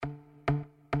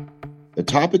The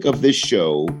topic of this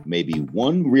show may be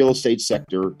one real estate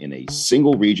sector in a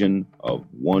single region of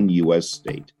one U.S.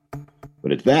 state.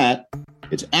 But at that,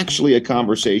 it's actually a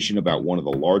conversation about one of the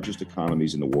largest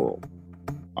economies in the world.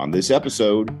 On this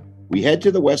episode, we head to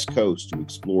the West Coast to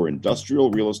explore industrial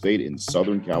real estate in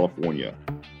Southern California,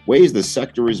 ways the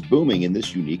sector is booming in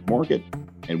this unique market,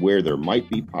 and where there might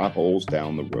be potholes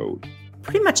down the road.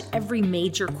 Pretty much every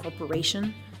major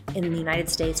corporation in the United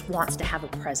States wants to have a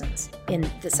presence in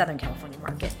the Southern California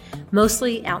market,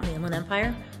 mostly out in the Inland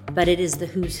Empire, but it is the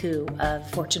who's who of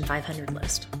Fortune 500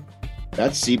 list.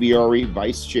 That's CBRE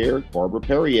Vice Chair Barbara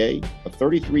Perrier, a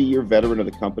 33-year veteran of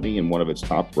the company and one of its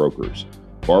top brokers.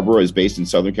 Barbara is based in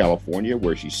Southern California,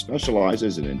 where she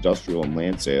specializes in industrial and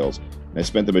land sales and has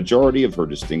spent the majority of her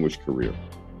distinguished career.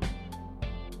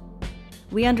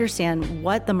 We understand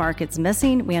what the market's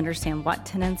missing, we understand what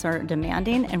tenants are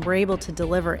demanding, and we're able to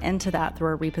deliver into that through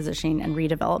our repositioning and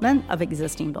redevelopment of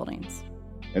existing buildings.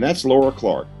 And that's Laura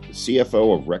Clark, the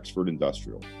CFO of Rexford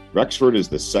Industrial. Rexford is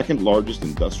the second largest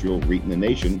industrial REIT in the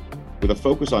nation, with a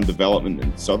focus on development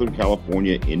in Southern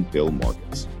California infill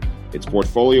markets. Its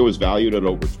portfolio is valued at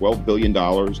over $12 billion,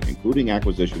 including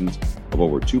acquisitions of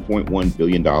over $2.1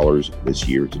 billion this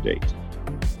year to date.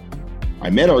 I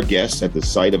met our guests at the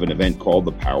site of an event called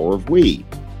The Power of We,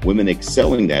 Women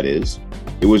Excelling, that is.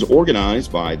 It was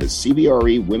organized by the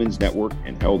CBRE Women's Network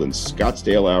and held in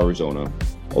Scottsdale, Arizona,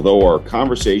 although our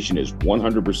conversation is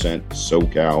 100%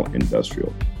 SoCal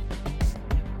industrial.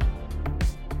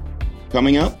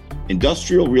 Coming up,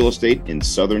 industrial real estate in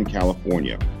Southern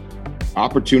California.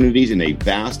 Opportunities in a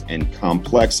vast and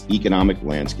complex economic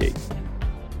landscape.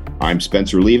 I'm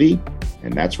Spencer Levy,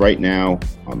 and that's right now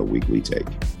on The Weekly Take.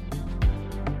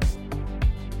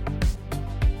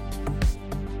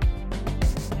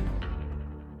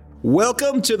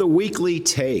 Welcome to The Weekly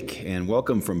Take, and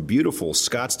welcome from beautiful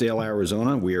Scottsdale,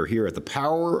 Arizona. We are here at the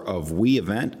Power of We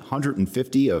event,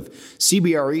 150 of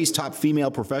CBRE's top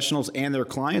female professionals and their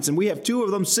clients, and we have two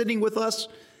of them sitting with us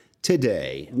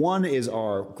today. One is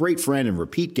our great friend and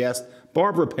repeat guest,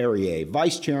 Barbara Perrier,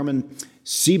 Vice Chairman,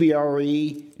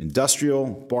 CBRE Industrial.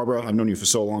 Barbara, I've known you for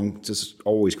so long. It's just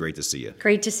always great to see you.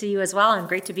 Great to see you as well, and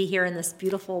great to be here in this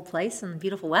beautiful place and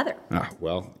beautiful weather.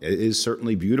 Well, it is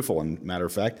certainly beautiful. And matter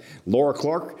of fact, Laura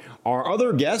Clark, our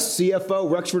other guest,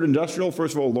 CFO, Rexford Industrial.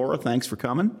 First of all, Laura, thanks for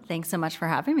coming. Thanks so much for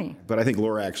having me. But I think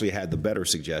Laura actually had the better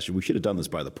suggestion. We should have done this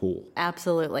by the pool.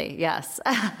 Absolutely, yes.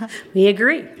 We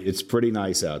agree. It's pretty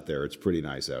nice out there.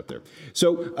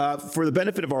 So for the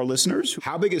benefit of our listeners,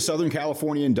 how big is Southern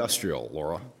California industrial,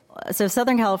 Laura? So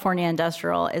Southern California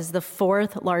industrial is the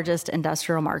fourth largest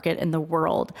industrial market in the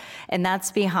world, and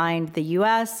that's behind the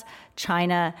U.S.,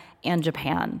 China, and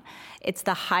Japan. It's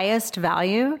the highest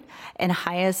valued and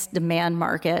highest demand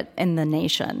market in the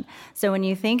nation. So when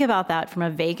you think about that from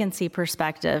a vacancy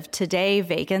perspective, today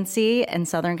vacancy in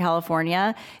Southern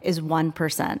California is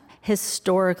 1%,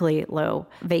 historically low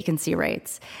vacancy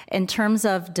rates. In terms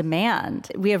of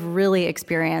demand, we have really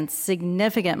experienced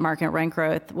significant market rent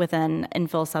growth within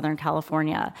infill Southern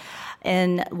California.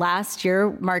 And last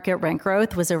year, market rent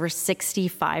growth was over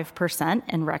 65%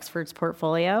 in Rexford's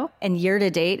portfolio, and year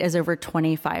to date is over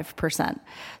 25%.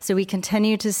 So we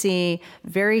continue to see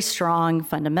very strong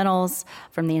fundamentals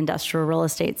from the industrial real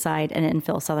estate side in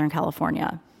infill Southern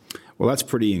California. Well, that's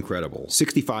pretty incredible.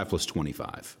 65 plus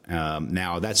 25.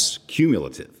 Now, that's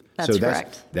cumulative. That's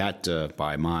correct. That,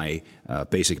 by my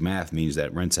basic math, means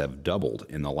that rents have doubled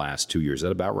in the last 2 years. Is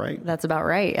that about right? That's about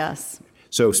right, yes.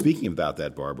 So speaking about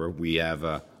that, Barbara, we have,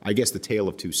 I guess, the tale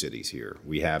of two cities here.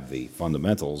 We have the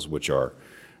fundamentals, which are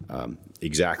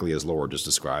exactly as Laura just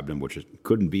described them, which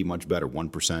couldn't be much better.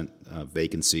 1%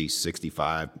 vacancy,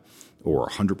 65 or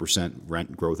 100%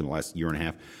 rent growth in the last year and a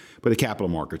half. But the capital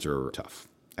markets are tough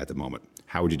at the moment.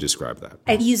 How would you describe that?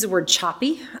 I'd use the word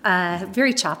choppy,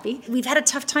 very choppy. We've had a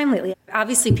tough time lately.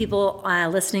 Obviously, people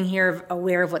listening here are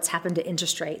aware of what's happened to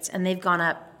interest rates, and they've gone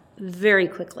up very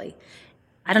quickly.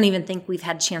 I don't even think we've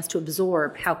had a chance to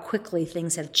absorb how quickly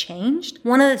things have changed.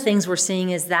 One of the things we're seeing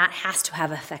is that has to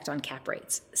have an effect on cap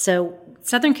rates. So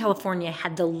Southern California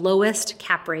had the lowest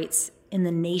cap rates in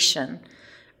the nation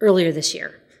earlier this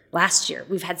year. Last year,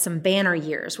 we've had some banner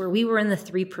years where we were in the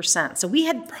 3%. So we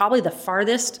had probably the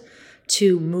farthest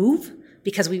to move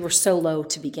because we were so low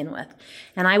to begin with.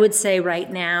 And I would say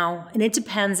right now, and it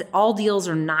depends, all deals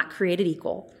are not created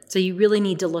equal. So you really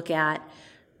need to look at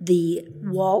the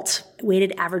WALT,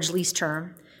 weighted average lease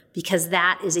term, because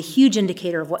that is a huge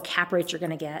indicator of what cap rates you're going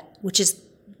to get, which is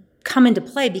come into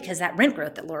play because that rent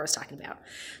growth that Laura was talking about.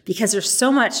 Because there's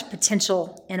so much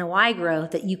potential NOI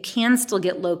growth that you can still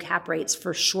get low cap rates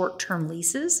for short-term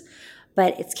leases,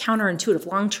 but it's counterintuitive.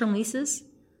 Long-term leases,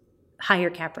 higher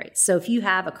cap rates. So if you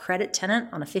have a credit tenant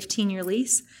on a 15-year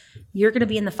lease, you're going to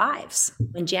be in the 5s.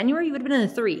 In January, you would have been in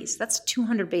the 3s. That's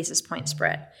 200 basis point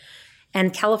spread.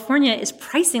 And California is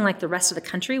pricing like the rest of the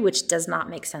country, which does not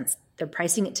make sense. They're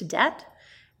pricing it to debt.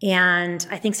 And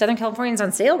I think Southern California is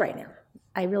on sale right now.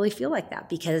 I really feel like that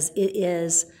because it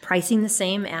is pricing the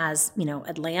same as,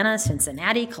 Atlanta,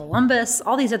 Cincinnati, Columbus,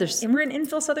 all these others. And we're in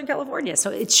infill Southern California.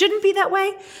 So it shouldn't be that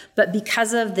way. But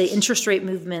because of the interest rate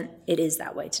movement, it is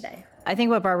that way today. I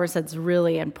think what Barbara said is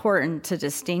really important to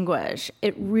distinguish.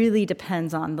 It really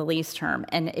depends on the lease term.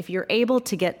 And if you're able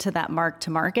to get to that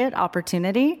mark-to-market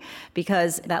opportunity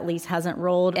because that lease hasn't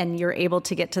rolled and you're able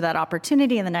to get to that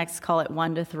opportunity in the next, call it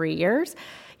 1 to 3 years,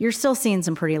 you're still seeing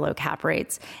some pretty low cap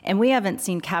rates. And we haven't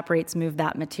seen cap rates move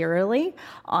that materially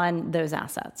on those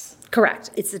assets. Correct.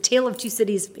 It's the tale of two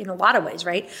cities in a lot of ways,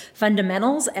 right?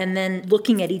 Fundamentals and then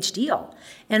looking at each deal.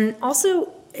 And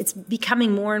also, it's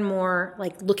becoming more and more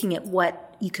like looking at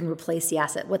what you can replace the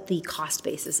asset, what the cost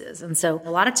basis is. And so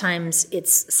a lot of times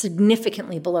it's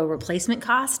significantly below replacement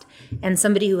cost. And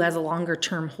somebody who has a longer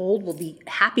term hold will be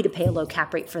happy to pay a low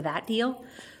cap rate for that deal.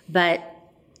 But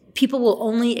people will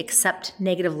only accept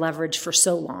negative leverage for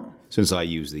so long. Since I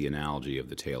use the analogy of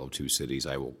the tale of two cities,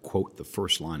 I will quote the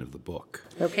first line of the book.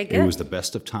 Okay, good. It was the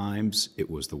best of times, it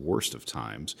was the worst of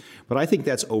times. But I think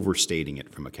that's overstating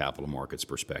it from a capital markets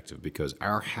perspective because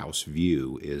our house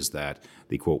view is that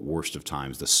the, quote, worst of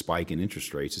times, the spike in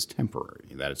interest rates is temporary,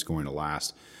 that it's going to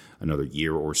last another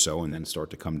year or so and then start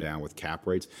to come down with cap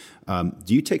rates.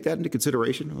 Do you take that into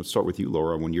consideration? Let's start with you,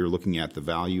 Laura, when you're looking at the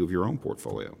value of your own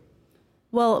portfolio.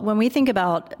 Well, when we think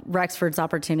about Rexford's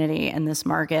opportunity in this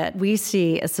market, we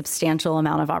see a substantial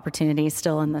amount of opportunity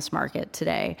still in this market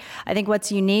today. I think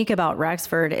what's unique about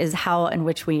Rexford is how in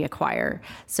which we acquire.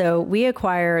 So we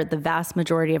acquire the vast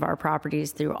majority of our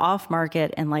properties through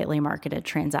off-market and lightly marketed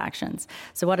transactions.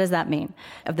 So what does that mean?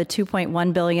 Of the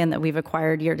 $2.1 billion that we've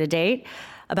acquired year to date,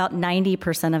 about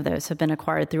 90% of those have been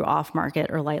acquired through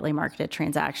off-market or lightly marketed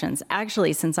transactions.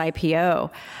 Actually, since IPO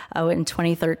in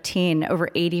 2013, over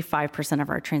 85% of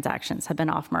our transactions have been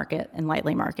off-market and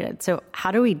lightly marketed. So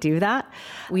how do we do that?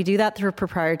 We do that through a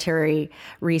proprietary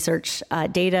research,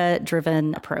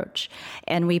 data-driven approach.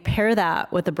 And we pair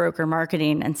that with a broker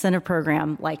marketing incentive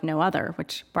program like no other,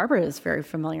 which Barbara is very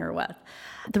familiar with.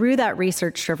 Through that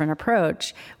research-driven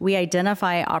approach, we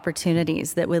identify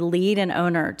opportunities that would lead an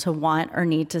owner to want or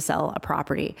need to sell a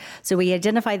property. So we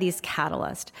identify these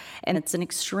catalysts, and it's an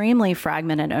extremely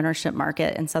fragmented ownership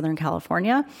market in Southern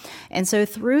California. And so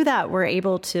through that, we're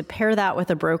able to pair that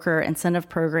with a broker incentive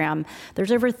program.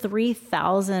 There's over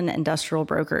 3,000 industrial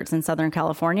brokers in Southern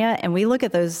California, and we look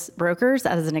at those brokers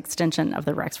as an extension of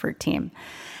the Rexford team.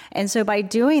 And so by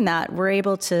doing that, we're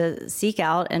able to seek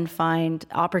out and find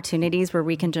opportunities where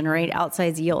we can generate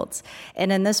outsized yields. And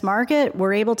in this market,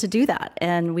 we're able to do that.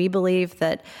 And we believe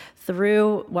that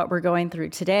through what we're going through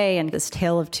today and this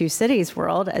tale of two cities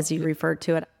world, as you referred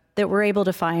to it, that we're able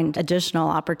to find additional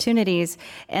opportunities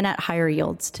and at higher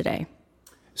yields today.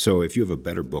 So if you have a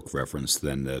better book reference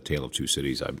than the Tale of Two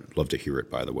Cities, I'd love to hear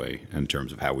it, by the way, in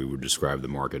terms of how we would describe the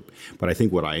market. But I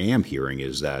think what I am hearing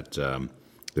is that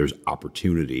there's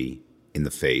opportunity in the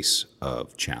face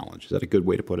of challenge. Is that a good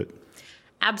way to put it?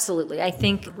 Absolutely. I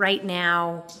think right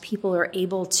now people are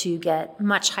able to get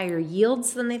much higher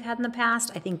yields than they've had in the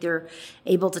past. I think they're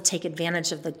able to take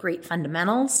advantage of the great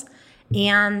fundamentals.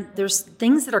 And there's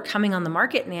things that are coming on the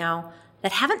market now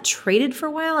that haven't traded for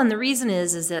a while. And the reason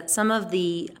is that some of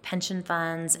the pension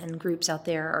funds and groups out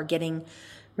there are getting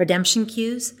redemption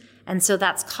queues. And so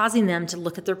that's causing them to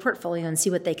look at their portfolio and see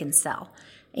what they can sell.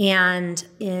 And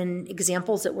in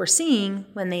examples that we're seeing,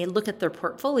 when they look at their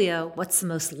portfolio, what's the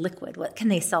most liquid? What can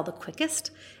they sell the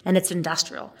quickest? And it's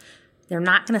industrial. They're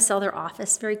not going to sell their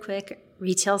office very quick.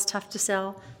 Retail's tough to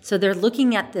sell. So they're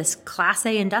looking at this Class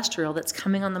A industrial that's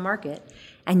coming on the market,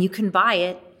 and you can buy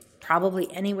it probably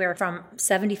anywhere from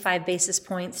 75 basis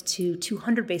points to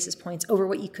 200 basis points over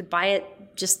what you could buy it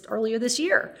just earlier this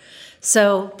year.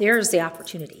 So there's the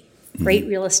opportunity. Great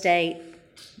real estate,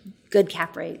 good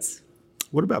cap rates.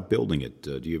 What about building it?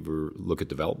 Do you ever look at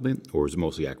development, or is it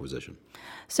mostly acquisition?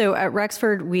 So at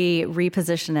Rexford, we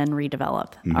reposition and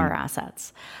redevelop our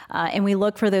assets. And we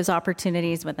look for those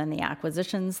opportunities within the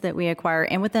acquisitions that we acquire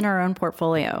and within our own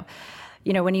portfolio.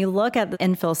 When you look at the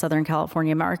infill Southern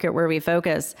California market where we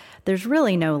focus, there's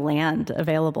really no land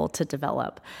available to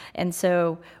develop. And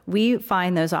so we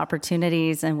find those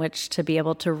opportunities in which to be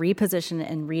able to reposition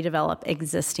and redevelop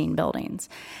existing buildings.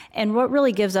 And what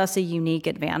really gives us a unique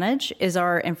advantage is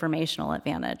our informational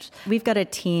advantage. We've got a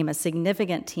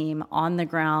significant team on the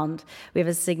ground. We have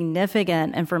a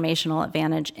significant informational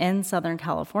advantage in Southern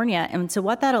California. And so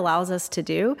what that allows us to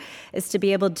do is to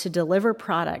be able to deliver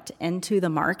product into the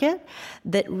market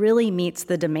that really meets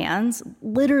the demands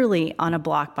literally on a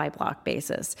block by block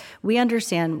basis. We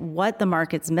understand what the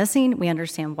market's missing, we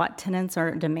understand what tenants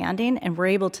are demanding, and we're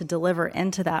able to deliver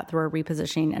into that through our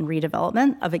repositioning and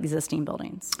redevelopment of existing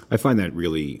buildings. I find that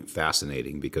really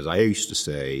fascinating because I used to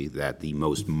say that the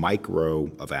most micro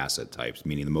of asset types,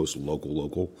 meaning the most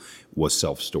local, was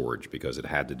self-storage because it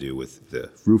had to do with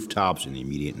the rooftops and the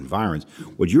immediate environs.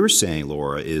 What you're saying,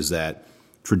 Laura, is that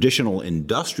traditional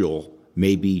industrial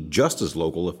may be just as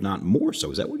local, if not more so.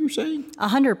 Is that what you're saying?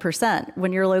 100%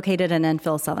 when you're located in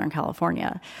infill Southern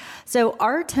California. So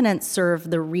our tenants serve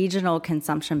the regional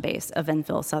consumption base of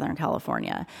infill Southern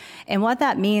California. And what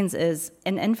that means is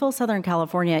in infill Southern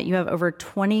California, you have over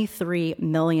 23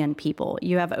 million people.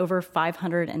 You have over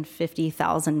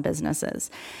 550,000 businesses.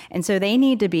 And so they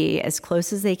need to be as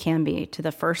close as they can be to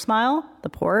the first mile, the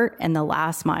port, and the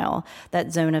last mile,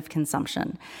 that zone of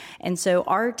consumption. And so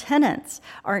our tenants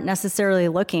aren't necessarily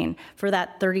looking for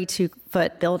that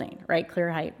 32-foot building, right, clear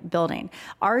height building.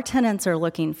 Our tenants are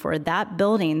looking for that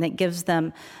building that gives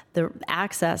them the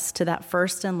access to that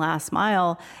first and last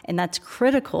mile, and that's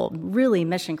critical, really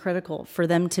mission critical for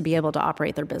them to be able to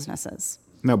operate their businesses.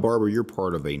 Now, Barbara, you're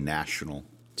part of a national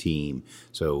team,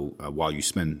 so while you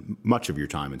spend much of your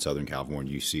time in Southern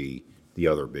California, you see the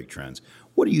other big trends.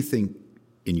 What do you think,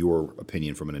 in your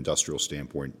opinion, from an industrial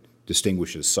standpoint,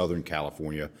 distinguishes Southern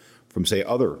California from, say,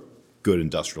 other good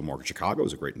industrial markets? Chicago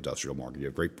is a great industrial market. You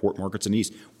have great port markets in the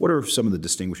East. What are some of the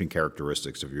distinguishing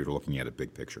characteristics if you're looking at a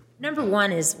big picture? Number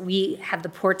one is we have the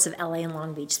ports of LA and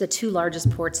Long Beach, the two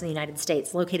largest ports in the United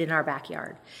States, located in our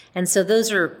backyard. And so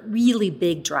those are really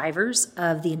big drivers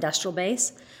of the industrial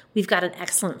base. We've got an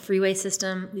excellent freeway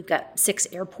system. We've got 6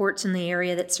 airports in the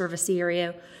area that service the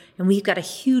area. And we've got a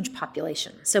huge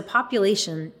population. So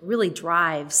population really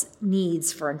drives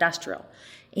needs for industrial.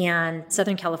 And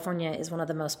Southern California is one of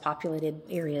the most populated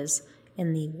areas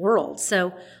in the world.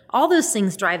 So all those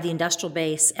things drive the industrial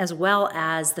base, as well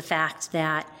as the fact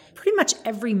that pretty much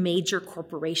every major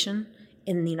corporation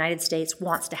in the United States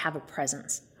wants to have a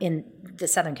presence in the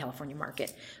Southern California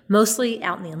market, mostly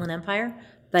out in the Inland Empire,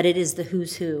 but it is the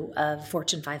who's who of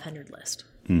Fortune 500 list.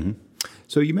 Mm-hmm.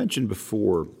 So you mentioned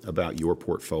before about your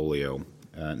portfolio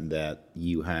and that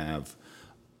you have,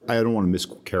 I don't want to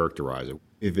mischaracterize it.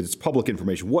 If it's public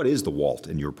information, what is the WALT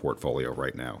in your portfolio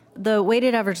right now? The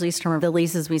weighted average lease term of the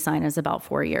leases we sign is about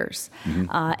 4 years.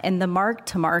 Mm-hmm. And the mark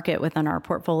to market within our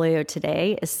portfolio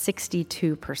today is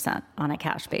 62% on a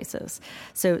cash basis.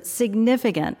 So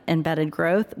significant embedded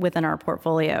growth within our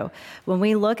portfolio. When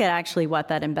we look at actually what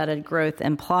that embedded growth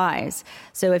implies,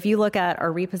 so if you look at our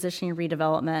repositioning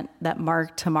redevelopment, that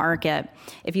mark to market,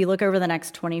 if you look over the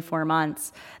next 24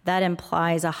 months, that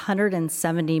implies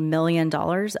 $170 million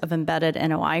of embedded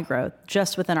NOI growth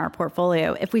just within our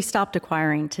portfolio if we stopped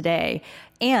acquiring today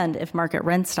and if market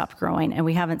rents stopped growing, and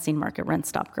we haven't seen market rents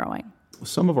stop growing.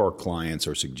 Some of our clients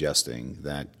are suggesting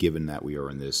that given that we are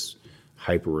in this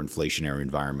hyperinflationary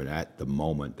environment at the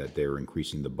moment, that they're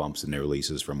increasing the bumps in their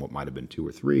leases from what might have been 2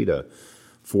 or 3 to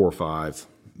 4 or 5.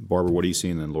 Barbara, what are you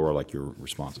seeing? And Laura, like your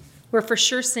response. We're for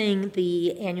sure seeing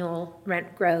the annual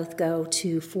rent growth go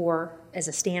to 4 as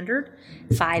a standard,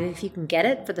 5 if you can get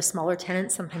it. For the smaller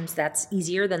tenants, sometimes that's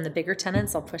easier than the bigger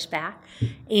tenants. I'll push back.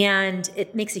 And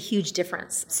it makes a huge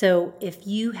difference. So if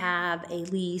you have a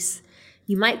lease,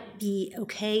 you might be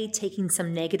okay taking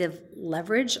some negative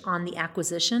leverage on the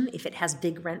acquisition if it has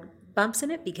big rent bumps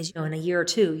in it, because in a year or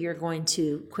 2, you're going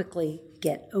to quickly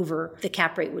get over the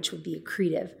cap rate, which would be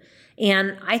accretive.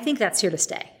 And I think that's here to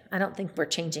stay. I don't think we're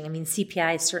changing. I mean,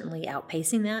 CPI is certainly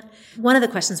outpacing that. One of the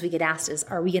questions we get asked is,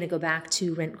 are we going to go back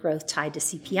to rent growth tied to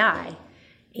CPI?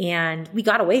 And we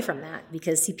got away from that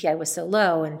because CPI was so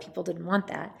low and people didn't want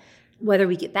that. Whether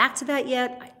we get back to that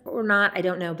yet or not, I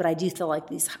don't know, but I do feel like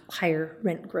these higher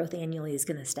rent growth annually is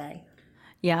going to stay.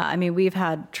 Yeah, I mean, we've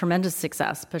had tremendous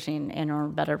success pushing annual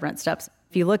embedded rent steps.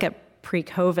 If you look at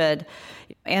pre-COVID,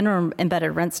 Annual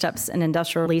embedded rent steps in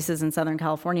industrial leases in Southern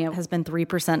California has been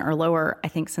 3% or lower, I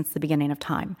think, since the beginning of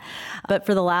time. But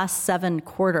for the last 7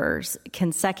 quarters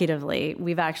consecutively,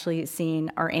 we've actually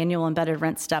seen our annual embedded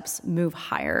rent steps move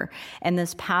higher. And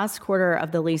this past quarter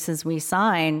of the leases we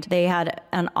signed, they had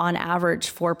on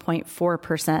average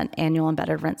 4.4% annual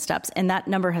embedded rent steps. And that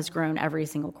number has grown every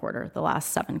single quarter, the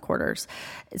last 7 quarters.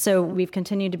 So we've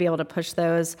continued to be able to push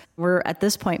those. We're at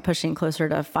this point pushing closer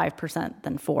to 5%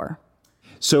 than 4%.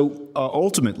 So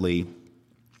ultimately,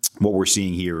 what we're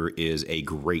seeing here is a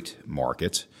great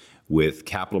market with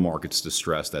capital markets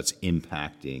distress that's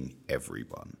impacting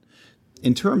everyone.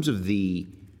 In terms of the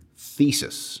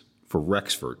thesis for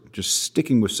Rexford, just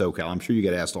sticking with SoCal, I'm sure you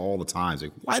get asked all the time,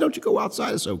 like, why don't you go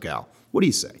outside of SoCal? What do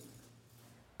you say?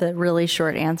 The really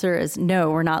short answer is no,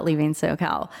 we're not leaving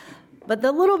SoCal. But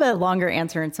the little bit longer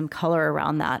answer and some color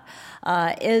around that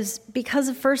is because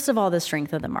of, first of all, the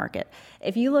strength of the market.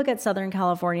 If you look at Southern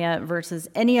California versus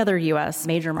any other U.S.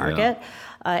 major market,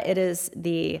 it is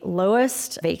the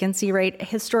lowest vacancy rate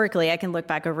historically. I can look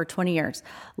back over 20 years.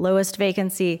 Lowest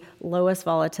vacancy, lowest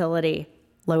volatility,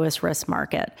 lowest risk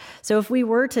market. So if we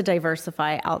were to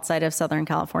diversify outside of Southern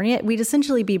California, we'd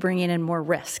essentially be bringing in more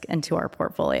risk into our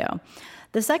portfolio.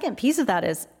 The second piece of that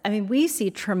is, we see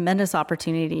tremendous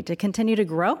opportunity to continue to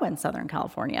grow in Southern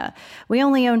California. We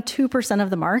only own 2% of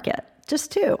the market,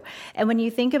 just 2%. And when you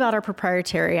think about our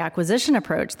proprietary acquisition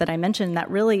approach that I mentioned, that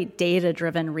really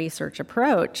data-driven research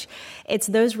approach, it's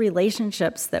those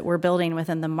relationships that we're building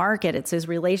within the market. It's those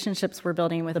relationships we're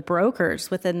building with the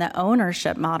brokers within the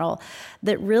ownership model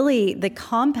that really, the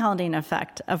compounding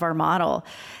effect of our model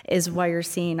is why you're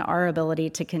seeing our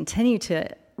ability to continue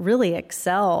to really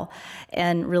excel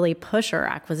and really push our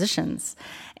acquisitions.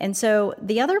 And so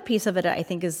the other piece of it, I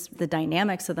think, is the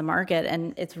dynamics of the market.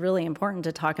 And it's really important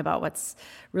to talk about what's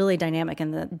really dynamic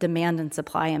in the demand and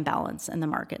supply imbalance in the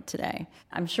market today.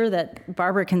 I'm sure that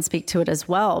Barbara can speak to it as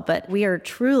well, but we are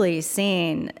truly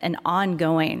seeing an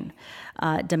ongoing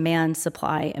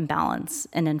demand-supply imbalance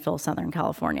in infill Southern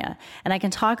California. And I can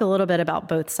talk a little bit about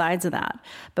both sides of that.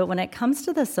 But when it comes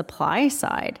to the supply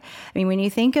side, when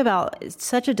you think about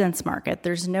such a dense market,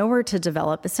 there's nowhere to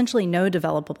develop, essentially no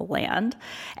developable land.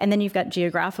 And then you've got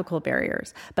geographical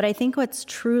barriers. But I think what's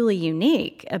truly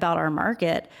unique about our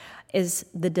market is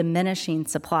the diminishing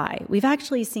supply. We've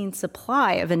actually seen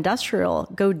supply of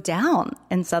industrial go down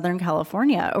in Southern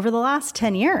California over the last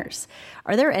 10 years.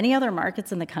 Are there any other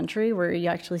markets in the country where you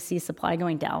actually see supply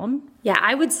going down? Yeah,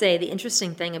 I would say the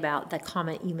interesting thing about that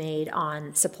comment you made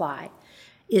on supply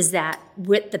is that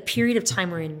with the period of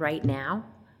time we're in right now,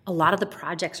 a lot of the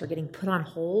projects are getting put on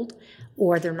hold,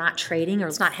 or they're not trading, or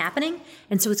it's not happening.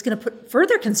 And so it's going to put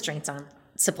further constraints on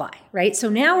supply, right? So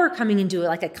now we're coming into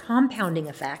like a compounding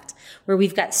effect where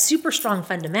we've got super strong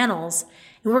fundamentals,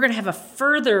 and we're going to have a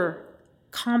further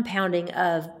compounding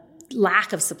of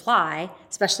lack of supply,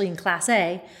 especially in Class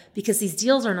A, because these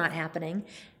deals are not happening.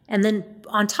 And then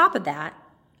on top of that,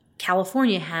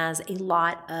 California has a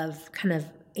lot of kind of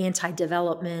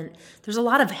anti-development. There's a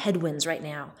lot of headwinds right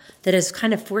now that is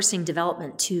kind of forcing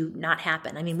development to not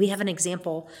happen. We have an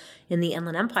example in the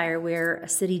Inland Empire where a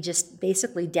city just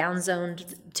basically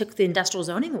downzoned, took the industrial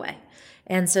zoning away.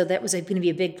 And so that was going to be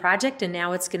a big project, and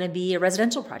now it's going to be a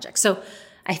residential project. So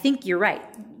I think you're right.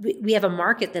 We have a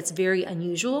market that's very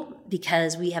unusual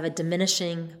because we have a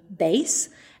diminishing base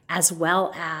as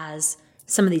well as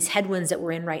some of these headwinds that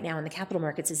we're in right now in the capital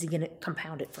markets is going to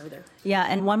compound it further. Yeah,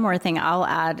 and one more thing I'll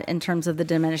add in terms of the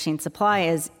diminishing supply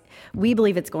is we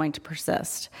believe it's going to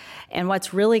persist. And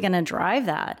what's really going to drive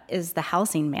that is the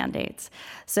housing mandates.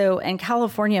 So in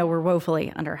California, we're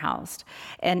woefully underhoused.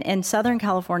 And in Southern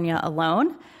California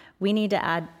alone, we need to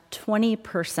add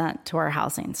 20% to our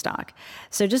housing stock.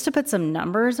 So just to put some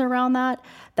numbers around that,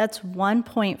 that's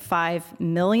 1.5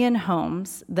 million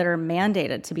homes that are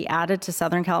mandated to be added to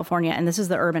Southern California, and this is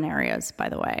the urban areas, by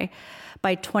the way,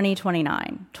 by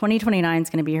 2029. 2029 is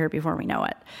going to be here before we know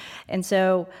it. And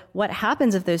so what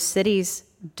happens if those cities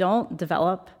don't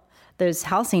develop those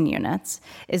housing units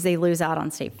is they lose out on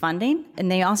state funding,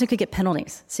 and they also could get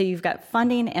penalties. So you've got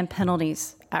funding and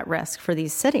penalties at risk for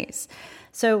these cities.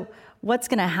 So what's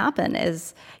going to happen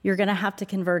is you're going to have to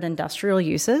convert industrial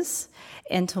uses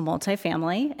into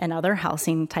multifamily and other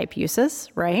housing type uses,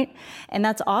 right? And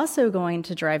that's also going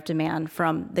to drive demand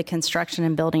from the construction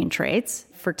and building trades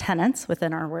for tenants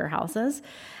within our warehouses.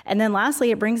 And then lastly,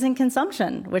 it brings in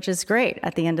consumption, which is great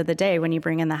at the end of the day when you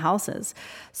bring in the houses.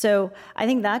 So I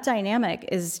think that dynamic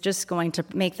is just going to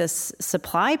make this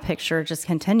supply picture just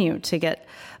continue to get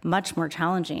much more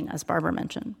challenging, as Barbara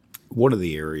mentioned. One of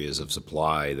the areas of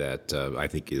supply that I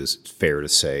think is fair to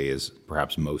say is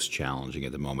perhaps most challenging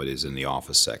at the moment is in the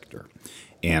office sector.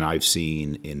 And I've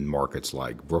seen in markets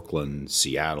like Brooklyn,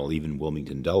 Seattle, even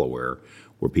Wilmington, Delaware,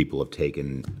 where people have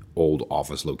taken old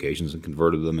office locations and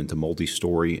converted them into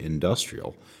multi-story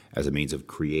industrial as a means of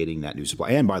creating that new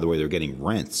supply. And by the way, they're getting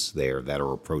rents there that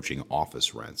are approaching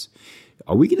office rents.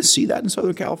 Are we going to see that in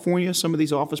Southern California, some of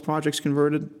these office projects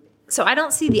converted? So I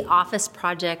don't see the office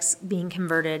projects being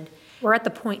converted. We're at the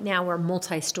point now where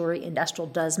multi-story industrial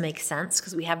does make sense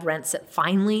because we have rents that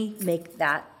finally make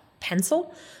that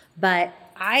pencil. But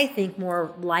I think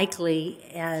more likely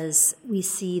as we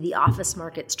see the office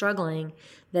market struggling,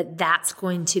 that's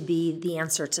going to be the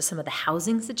answer to some of the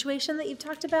housing situation that you've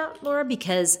talked about, Laura,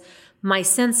 because my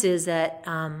sense is that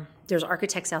there's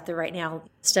architects out there right now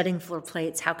studying floor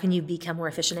plates. How can you become more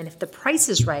efficient? And if the price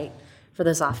is right for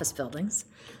those office buildings,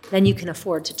 then you can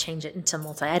afford to change it into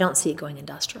multi. I don't see it going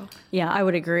industrial. Yeah, I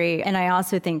would agree. And I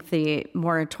also think the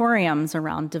moratoriums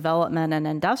around development and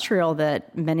industrial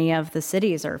that many of the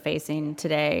cities are facing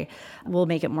today will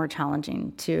make it more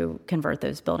challenging to convert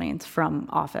those buildings from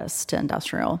office to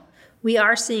industrial. We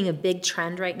are seeing a big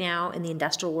trend right now in the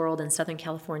industrial world in Southern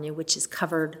California, which is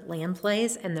covered land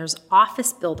plays. And there's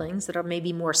office buildings that are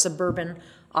maybe more suburban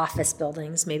office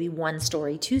buildings, maybe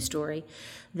 1-story, 2-story,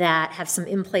 that have some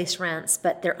in-place rents,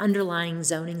 but their underlying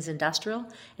zoning's industrial.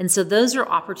 And so those are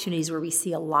opportunities where we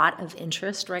see a lot of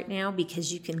interest right now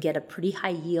because you can get a pretty high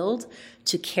yield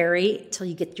to carry till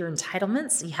you get your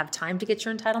entitlements. You have time to get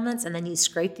your entitlements, and then you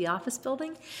scrape the office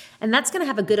building. And that's going to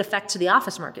have a good effect to the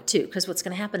office market too, because what's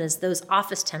going to happen is those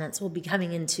office tenants will be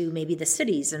coming into maybe the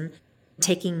cities and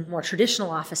taking more traditional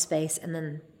office space, and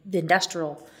then the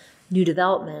industrial new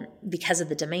development, because of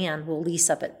the demand, will lease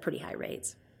up at pretty high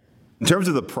rates. In terms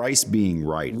of the price being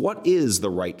right, what is the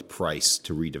right price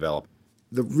to redevelop?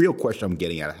 The real question I'm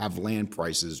getting at, have land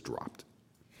prices dropped?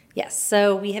 Yes,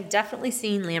 so we have definitely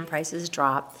seen land prices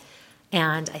drop,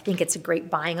 and I think it's a great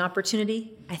buying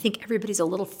opportunity. I think everybody's a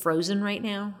little frozen right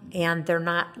now, and they're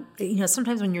not,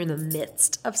 sometimes when you're in the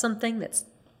midst of something that's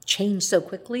changed so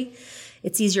quickly,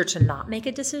 it's easier to not make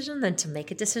a decision than to make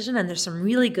a decision. And there's some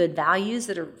really good values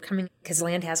that are coming because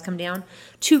land has come down.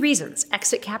 2 reasons.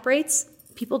 Exit cap rates.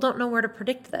 People don't know where to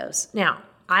predict those. Now,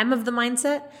 I'm of the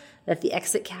mindset that the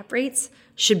exit cap rates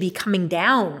should be coming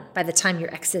down by the time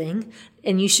you're exiting,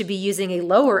 and you should be using a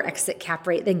lower exit cap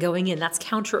rate than going in. That's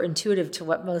counterintuitive to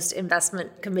what most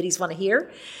investment committees want to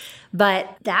hear.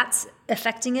 But that's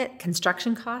affecting it.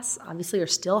 Construction costs obviously are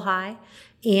still high.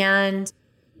 And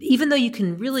even though you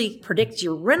can really predict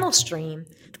your rental stream,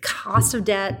 the cost of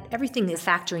debt, everything is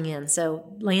factoring in.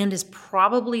 So land is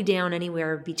probably down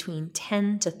anywhere between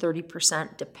 10 to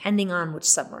 30%, depending on which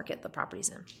submarket the property's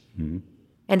in. Mm-hmm.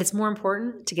 And it's more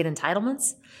important to get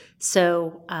entitlements.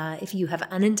 So if you have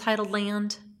unentitled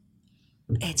land,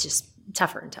 it's just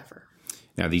tougher and tougher.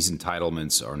 Now, these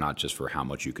entitlements are not just for how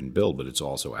much you can build, but it's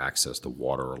also access to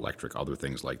water, electric, other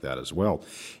things like that as well.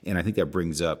 And I think that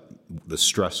brings up the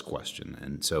stress question.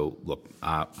 And so, look,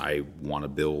 I want to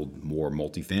build more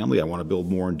multifamily. I want to build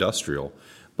more industrial.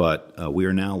 But we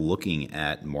are now looking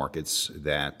at markets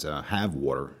that have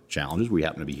water challenges. We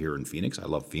happen to be here in Phoenix. I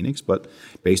love Phoenix. But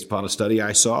based upon a study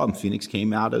I saw, Phoenix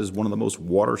came out as one of the most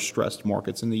water-stressed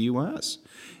markets in the U.S.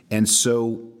 And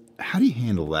so how do you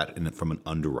handle that from an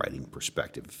underwriting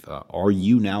perspective? Are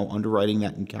you now underwriting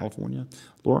that in California,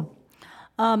 Laura?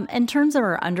 In terms of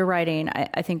our underwriting,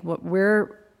 I think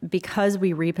because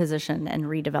we reposition and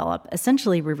redevelop,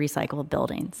 essentially we recycle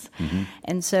buildings. Mm-hmm.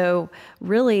 And so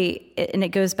really, and it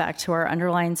goes back to our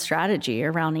underlying strategy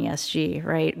around ESG,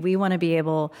 right? We want to be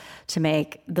able to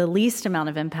make the least amount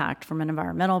of impact from an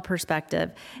environmental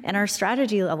perspective, and our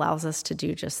strategy allows us to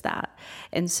do just that.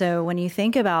 And so when you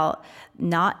think about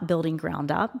not building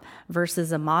ground up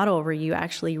versus a model where you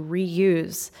actually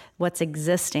reuse what's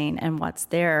existing and what's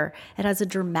there, it has a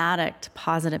dramatic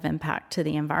positive impact to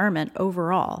the environment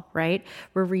overall, right?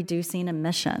 We're reducing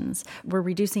emissions. We're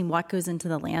reducing what goes into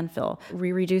the landfill.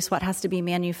 We reduce what has to be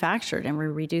manufactured, and we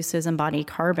reduce those embodied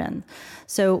carbon.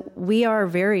 So we are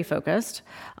very focused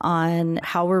on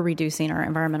how we're reducing our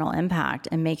environmental impact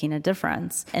and making a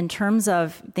difference. In terms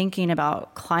of thinking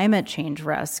about climate change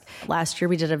risk, last year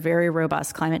we did a very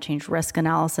robust climate change risk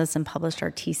analysis and published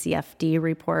our TCFD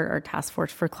report, our Task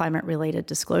Force for Climate-Related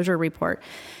Disclosure report.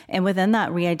 And within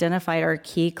that, we identified our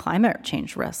key climate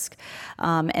change risk,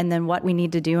 and then what we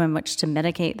need to do in which to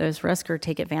mitigate those risks or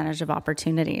take advantage of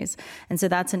opportunities. And so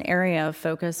that's an area of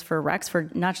focus for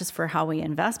Rexford, not just for how we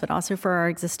invest, but also for our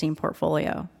existing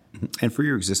portfolio. And for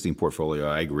your existing portfolio,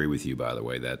 I agree with you, by the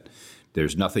way, that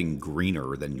there's nothing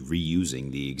greener than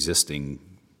reusing the existing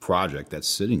project that's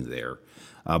sitting there.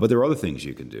 But there are other things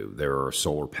you can do. There are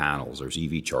solar panels, there's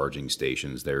EV charging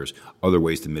stations, there's other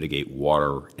ways to mitigate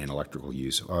water and electrical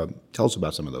use. Tell us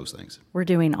about some of those things. We're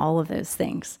doing all of those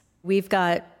things. We've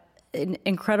got an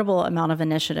incredible amount of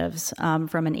initiatives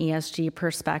from an ESG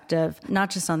perspective, not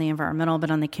just on the environmental, but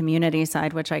on the community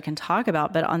side, which I can talk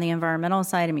about. But on the environmental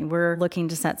side, I mean, we're looking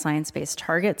to set science-based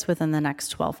targets within the next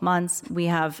 12 months. We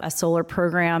have a solar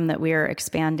program that we are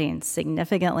expanding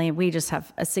significantly. We just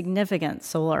have a significant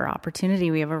solar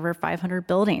opportunity. We have over 500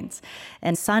 buildings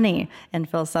and sunny in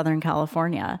Southern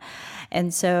California.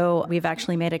 And so we've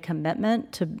actually made a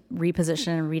commitment to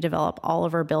reposition and redevelop all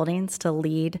of our buildings to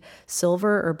LEED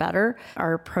Silver or better.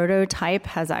 Our prototype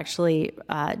has actually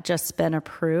just been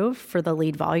approved for the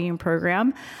LEED volume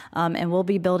program, and we'll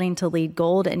be building to LEED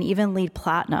Gold and even LEED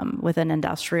Platinum within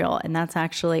industrial, and that's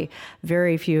actually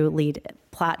very few LEED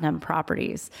Platinum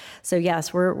properties. So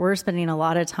yes, we're spending a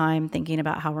lot of time thinking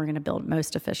about how we're going to build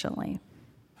most efficiently.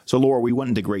 So Laura, we went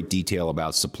into great detail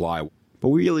about supply, but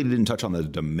we really didn't touch on the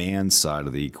demand side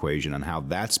of the equation and how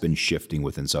that's been shifting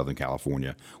within Southern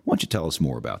California. Why don't you tell us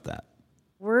more about that?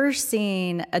 We're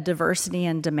seeing a diversity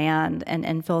in demand in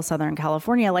infill Southern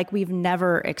California like we've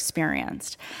never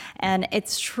experienced. And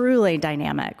it's truly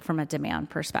dynamic from a demand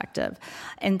perspective.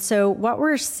 And so what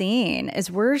we're seeing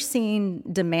is we're seeing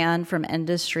demand from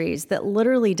industries that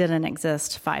literally didn't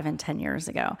exist 5 and 10 years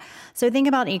ago. So think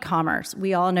about e-commerce.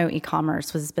 We all know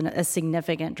e-commerce has been a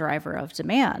significant driver of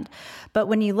demand. But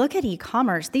when you look at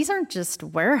e-commerce, these aren't just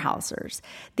warehousers.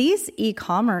 These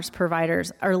e-commerce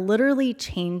providers are literally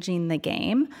changing the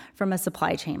game from a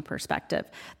supply chain perspective.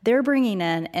 They're bringing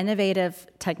in innovative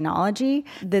technology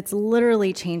that's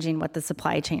literally changing what the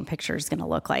supply chain picture is going to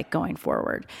look like going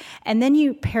forward. And then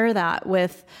you pair that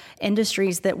with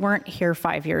industries that weren't here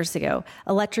 5 years ago: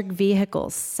 electric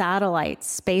vehicles, satellites,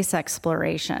 space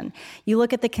exploration. You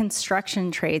look at the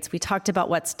construction trades. We talked about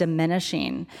what's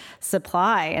diminishing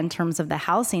supply in terms of the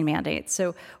housing mandates.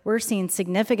 So we're seeing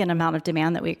significant amount of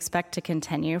demand that we expect to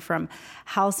continue from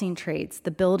housing trades,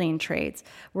 the building trades.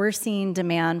 We're seeing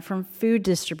demand from food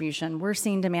distribution. We're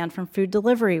seeing demand from food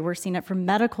delivery. We're seeing it from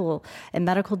medical and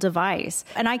medical device.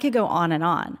 And I could go on,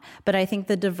 but I think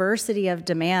the diversity of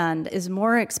demand is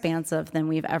more expansive than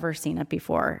we've ever seen it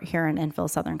before here in infill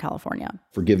Southern California.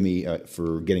 Forgive me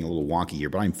for getting a little wonky here,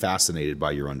 but I'm fascinated by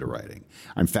your underwriting.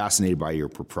 I'm fascinated by your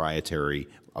proprietary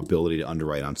ability to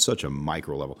underwrite on such a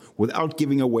micro level without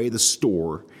giving away the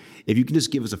store. If you can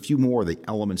just give us a few more of the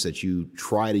elements that you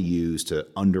try to use to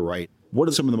underwrite, what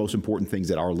are some of the most important things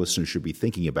that our listeners should be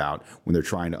thinking about when they're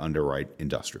trying to underwrite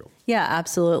industrial? Yeah,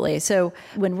 absolutely. So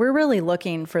when we're really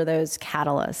looking for those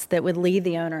catalysts that would lead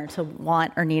the owner to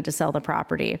want or need to sell the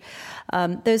property,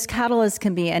 those catalysts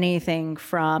can be anything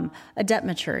from a debt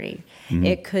maturity. Mm-hmm.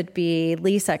 It could be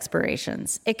lease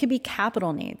expirations. It could be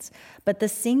capital needs. But the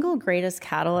single greatest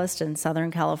catalyst in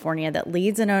Southern California that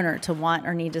leads an owner to want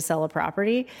or need to sell a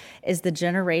property is the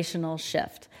generational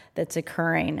shift that's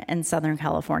occurring in Southern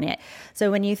California. So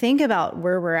when you think about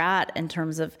where we're at in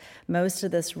terms of most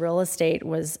of this real estate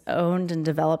was owned and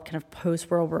developed kind of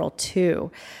post-World War II,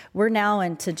 we're now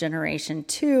into generation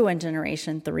 2 and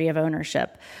generation 3 of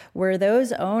ownership, where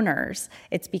those owners,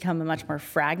 it's become a much more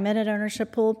fragmented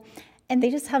ownership pool. And they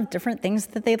just have different things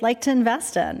that they'd like to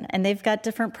invest in, and they've got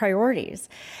different priorities.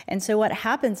 And so what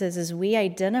happens is we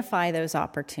identify those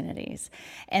opportunities.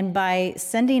 And by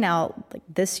sending out, like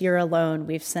this year alone,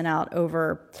 we've sent out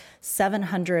over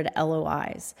 700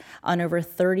 LOIs on over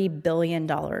 $30 billion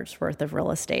worth of real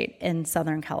estate in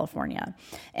Southern California.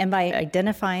 And by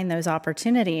identifying those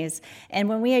opportunities, and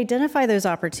when we identify those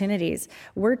opportunities,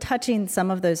 we're touching some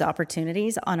of those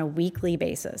opportunities on a weekly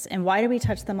basis. And why do we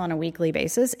touch them on a weekly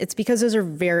basis? It's because those are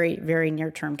very, very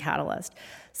near-term catalysts.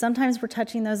 Sometimes we're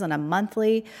touching those on a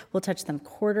monthly, we'll touch them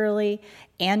quarterly,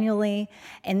 annually,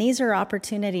 and these are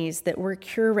opportunities that we're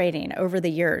curating over the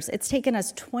years. It's taken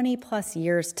us 20 plus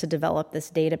years to develop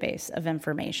this database of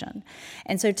information.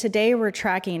 And so today we're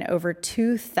tracking over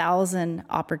 2,000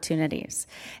 opportunities.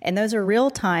 And those are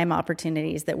real-time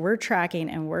opportunities that we're tracking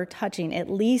and we're touching at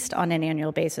least on an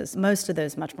annual basis, most of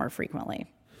those much more frequently.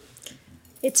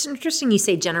 It's interesting you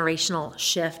say generational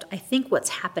shift. I think what's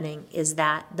happening is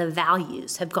that the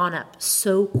values have gone up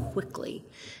so quickly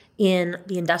in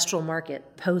the industrial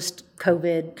market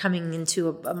post-COVID, coming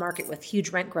into a market with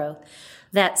huge rent growth,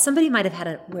 that somebody might have had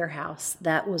a warehouse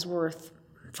that was worth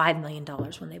 $5 million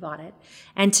when they bought it,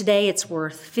 and today it's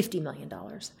worth $50 million.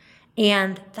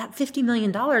 And that $50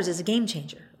 million is a game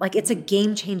changer. Like, it's a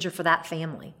game changer for that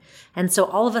family. And so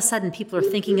all of a sudden, people are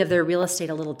thinking of their real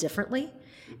estate a little differently.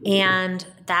 And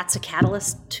that's a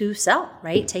catalyst to sell,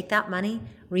 right? Take that money,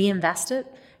 reinvest it,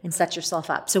 and set yourself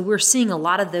up. So we're seeing a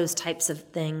lot of those types of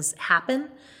things happen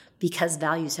because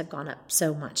values have gone up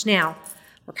so much. Now,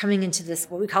 we're coming into this,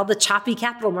 what we call the choppy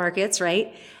capital markets,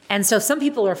 right? And so some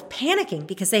people are panicking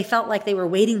because they felt like they were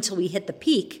waiting till we hit the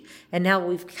peak. And now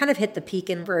we've kind of hit the peak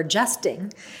and we're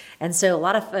adjusting. And so a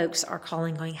lot of folks are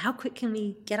calling, going, how quick can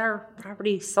we get our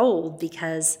property sold?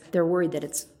 Because they're worried that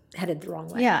it's headed the wrong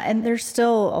way. Yeah, and there's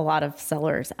still a lot of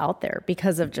sellers out there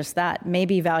because of just that.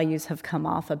 Maybe values have come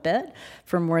off a bit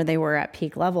from where they were at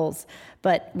peak levels.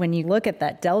 But when you look at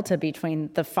that delta between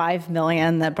the 5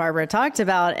 million that Barbara talked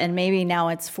about and maybe now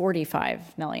it's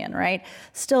 45 million, right?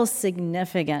 Still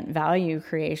significant value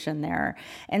creation there.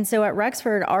 And so at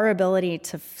Rexford, our ability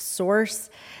to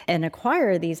source and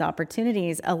acquire these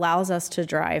opportunities allows us to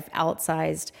drive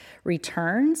outsized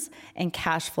returns and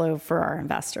cash flow for our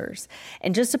investors.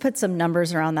 And just to put some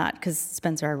numbers around that, because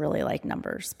Spencer, I really like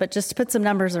numbers, but just to put some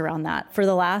numbers around that, for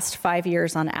the last 5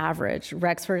 years on average,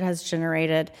 Rexford has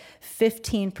generated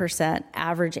 15%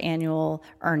 average annual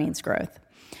earnings growth.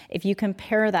 If you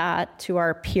compare that to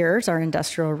our peers, our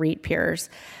industrial REIT peers,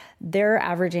 their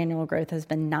average annual growth has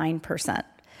been 9%.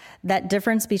 That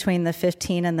difference between the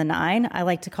 15 and the 9, I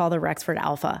like to call the Rexford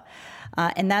Alpha.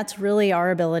 And that's really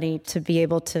our ability to be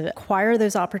able to acquire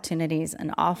those opportunities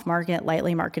and off-market,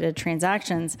 lightly marketed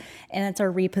transactions, and it's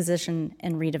our reposition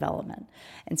and redevelopment.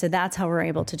 And so that's how we're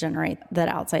able to generate that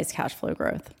outsized cash flow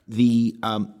growth. The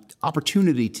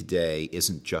opportunity today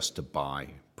isn't just to buy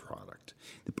product.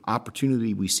 The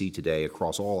opportunity we see today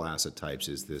across all asset types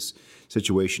is this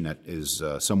situation that is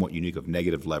somewhat unique of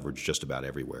negative leverage just about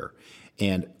everywhere.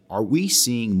 And are we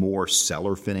seeing more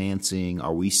seller financing?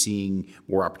 Are we seeing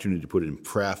more opportunity to put it in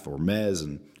pref or mezz?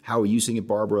 And how are you seeing it,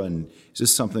 Barbara? And is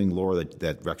this something, Laura,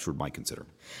 that Rexford might consider?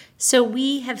 So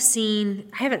we have seen,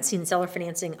 I haven't seen seller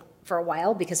financing for a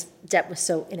while because debt was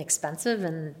so inexpensive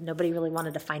and nobody really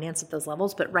wanted to finance at those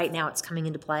levels. But right now it's coming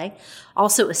into play.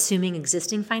 Also assuming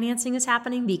existing financing is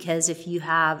happening, because if you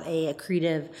have a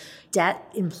accretive debt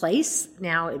in place,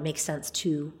 now it makes sense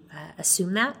to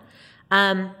assume that.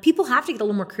 People have to get a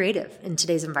little more creative in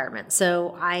today's environment.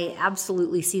 So I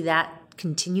absolutely see that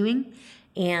continuing.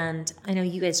 And I know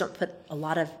you guys don't put a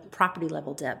lot of property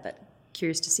level debt, but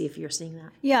curious to see if you're seeing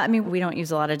that. Yeah, I mean, we don't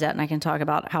use a lot of debt, and I can talk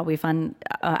about how we fund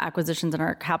acquisitions in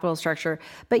our capital structure,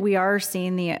 but we are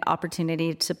seeing the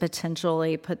opportunity to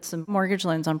potentially put some mortgage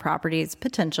loans on properties,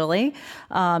 potentially,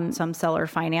 some seller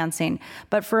financing.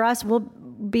 But for us, we'll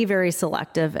be very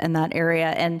selective in that area.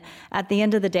 And at the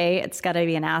end of the day, it's got to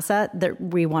be an asset that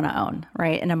we want to own,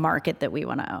 right, in a market that we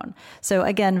want to own. So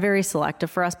again, very selective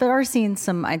for us, but are seeing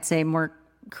some, I'd say, more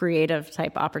creative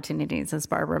type opportunities, as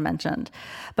Barbara mentioned.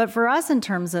 But for us, in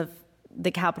terms of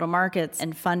the capital markets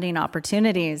and funding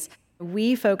opportunities,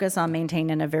 we focus on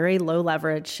maintaining a very low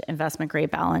leverage investment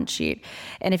grade balance sheet.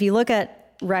 And if you look at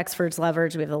Rexford's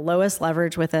leverage, we have the lowest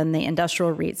leverage within the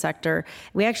industrial REIT sector.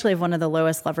 We actually have one of the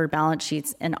lowest levered balance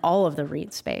sheets in all of the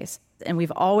REIT space. And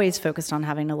we've always focused on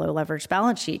having a low leverage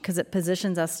balance sheet because it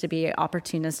positions us to be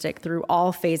opportunistic through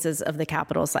all phases of the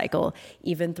capital cycle,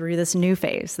 even through this new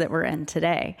phase that we're in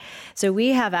today. So we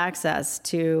have access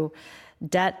to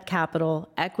debt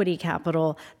capital, equity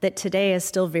capital that today is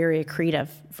still very accretive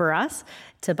for us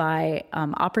to buy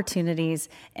opportunities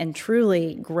and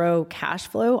truly grow cash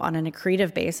flow on an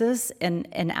accretive basis and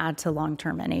add to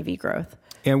long-term NAV growth.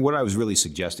 And what I was really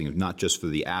suggesting is not just for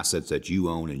the assets that you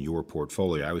own in your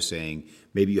portfolio. I was saying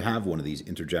maybe you have one of these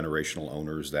intergenerational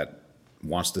owners that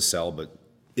wants to sell but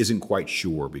isn't quite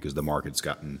sure because the market's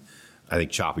gotten, I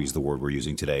think choppy is the word we're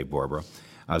using today, Barbara,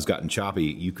 has gotten choppy.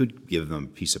 You could give them a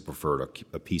piece of preferred,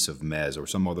 a piece of mezz, or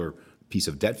some other piece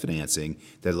of debt financing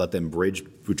that let them bridge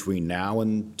between now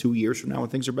and 2 years from now when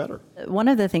things are better. One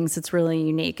of the things that's really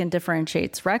unique and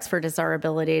differentiates Rexford is our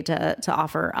ability to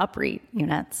offer UPREIT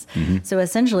units. Mm-hmm. So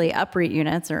essentially UPREIT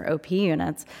units or OP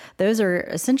units, those are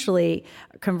essentially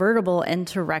convertible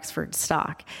into Rexford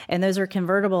stock. And those are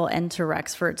convertible into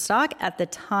Rexford stock at the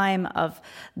time of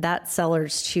that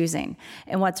seller's choosing.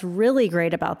 And what's really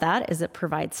great about that is it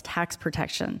provides tax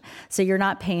protection. So you're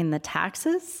not paying the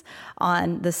taxes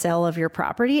on the sale of your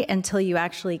property until you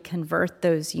actually convert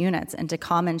those units into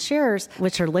common shares,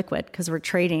 which are liquid because we're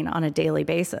trading on a daily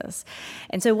basis.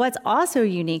 And so what's also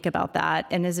unique about that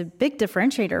and is a big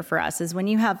differentiator for us is when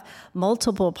you have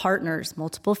multiple partners,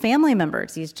 multiple family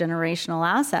members, these generational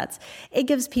assets, it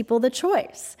gives people the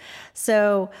choice.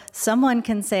 So someone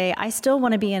can say, I still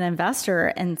want to be an investor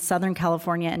in Southern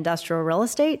California industrial real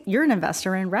estate. You're an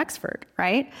investor in Rexford,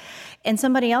 right? And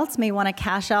somebody else may want to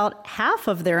cash out half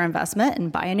of their investment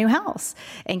and buy a new house. house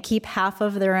and keep half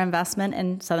of their investment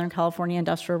in Southern California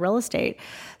industrial real estate.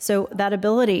 So that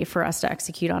ability for us to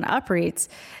execute on UPREITs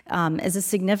is a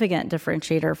significant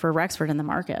differentiator for Rexford in the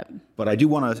market. But I do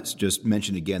want to just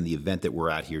mention again the event that we're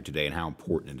at here today and how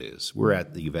important it is. We're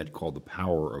at the event called The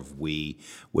Power of We,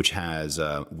 which has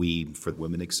We for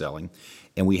Women Excelling.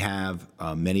 And we have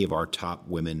many of our top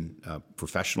women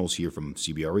professionals here from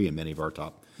CBRE and many of our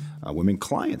top women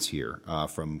clients here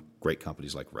from great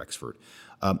companies like Rexford.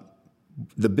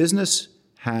 The business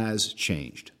has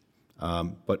changed.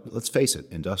 But let's face it,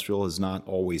 industrial has not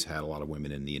always had a lot of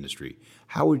women in the industry.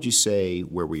 How would you say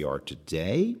where we are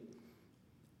today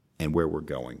and where we're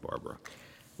going, Barbara?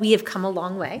 We have come a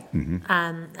long way.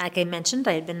 Like I mentioned,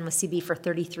 I had been with CB for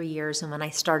 33 years, and when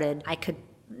I started, I could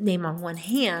name on one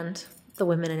hand the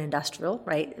women in industrial,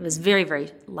 right? It was very,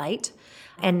 very light.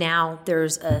 And now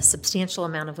there's a substantial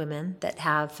amount of women that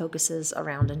have focuses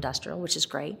around industrial, which is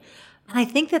great. And I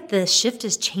think that the shift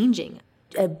is changing.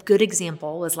 A good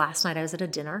example was last night I was at a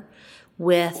dinner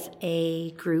with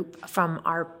a group from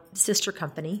our sister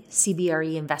company,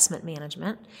 CBRE Investment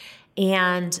Management,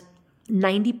 and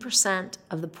 90%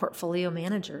 of the portfolio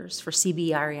managers for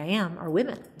CBRE are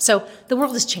women. So the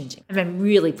world is changing, and I'm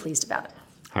really pleased about it.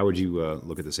 How would you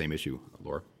look at the same issue,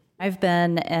 Laura? I've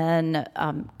been in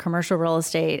commercial real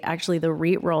estate, actually the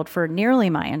REIT world, for nearly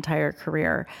my entire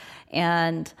career.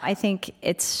 And I think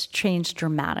it's changed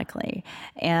dramatically.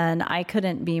 And I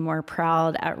couldn't be more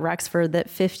proud at Rexford that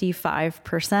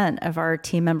 55% of our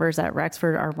team members at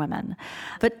Rexford are women.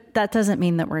 But that doesn't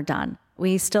mean that we're done.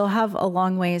 We still have a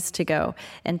long ways to go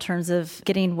in terms of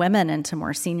getting women into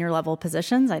more senior level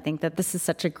positions. I think that this is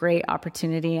such a great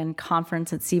opportunity and conference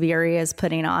that CBRE is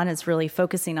putting on is really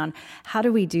focusing on how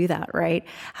do we do that, right?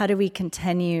 How do we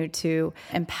continue to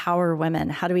empower women?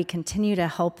 How do we continue to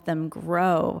help them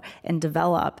grow and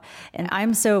develop? And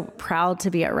I'm so proud to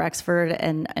be at Rexford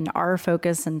and our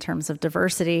focus in terms of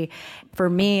diversity. For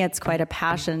me, it's quite a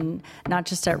passion, not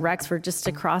just at Rexford, just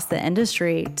across the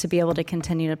industry to be able to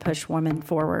continue to push women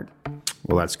forward.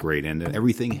 Well, that's great. And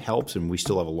everything helps, and we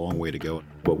still have a long way to go,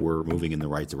 but we're moving in the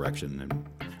right direction. And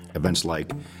events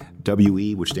like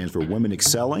WE, which stands for Women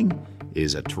Excelling,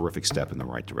 is a terrific step in the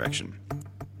right direction.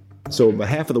 So on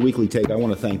behalf of the Weekly Take, I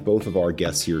want to thank both of our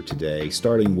guests here today,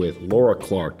 starting with Laura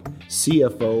Clark,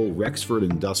 CFO, Rexford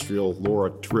Industrial. Laura,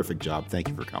 terrific job. Thank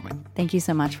you for coming. Thank you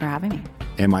so much for having me.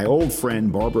 And my old friend,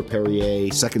 Barbara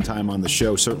Perrier, second time on the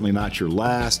show, certainly not your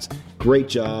last. Great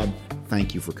job.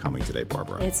 Thank you for coming today,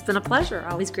 Barbara. It's been a pleasure.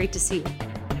 Always great to see you.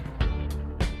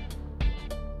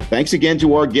 Thanks again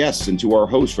to our guests and to our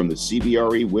hosts from the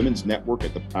CBRE Women's Network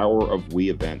at the Power of We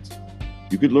event.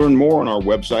 You could learn more on our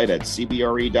website at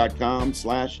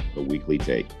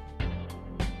cbre.com/theweeklytake.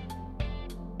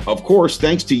 Of course,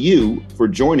 thanks to you for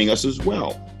joining us as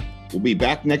well. We'll be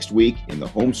back next week in the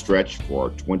home stretch for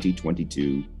our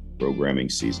 2022 programming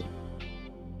season.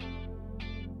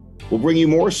 We'll bring you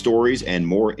more stories and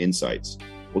more insights.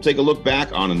 We'll take a look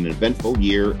back on an eventful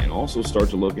year and also start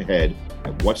to look ahead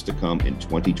at what's to come in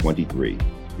 2023.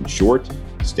 In short,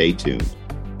 stay tuned.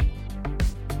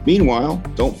 Meanwhile,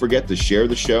 don't forget to share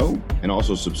the show and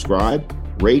also subscribe,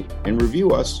 rate, and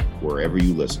review us wherever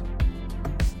you listen.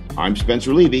 I'm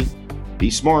Spencer Levy. Be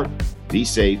smart, be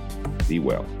safe, be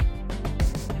well.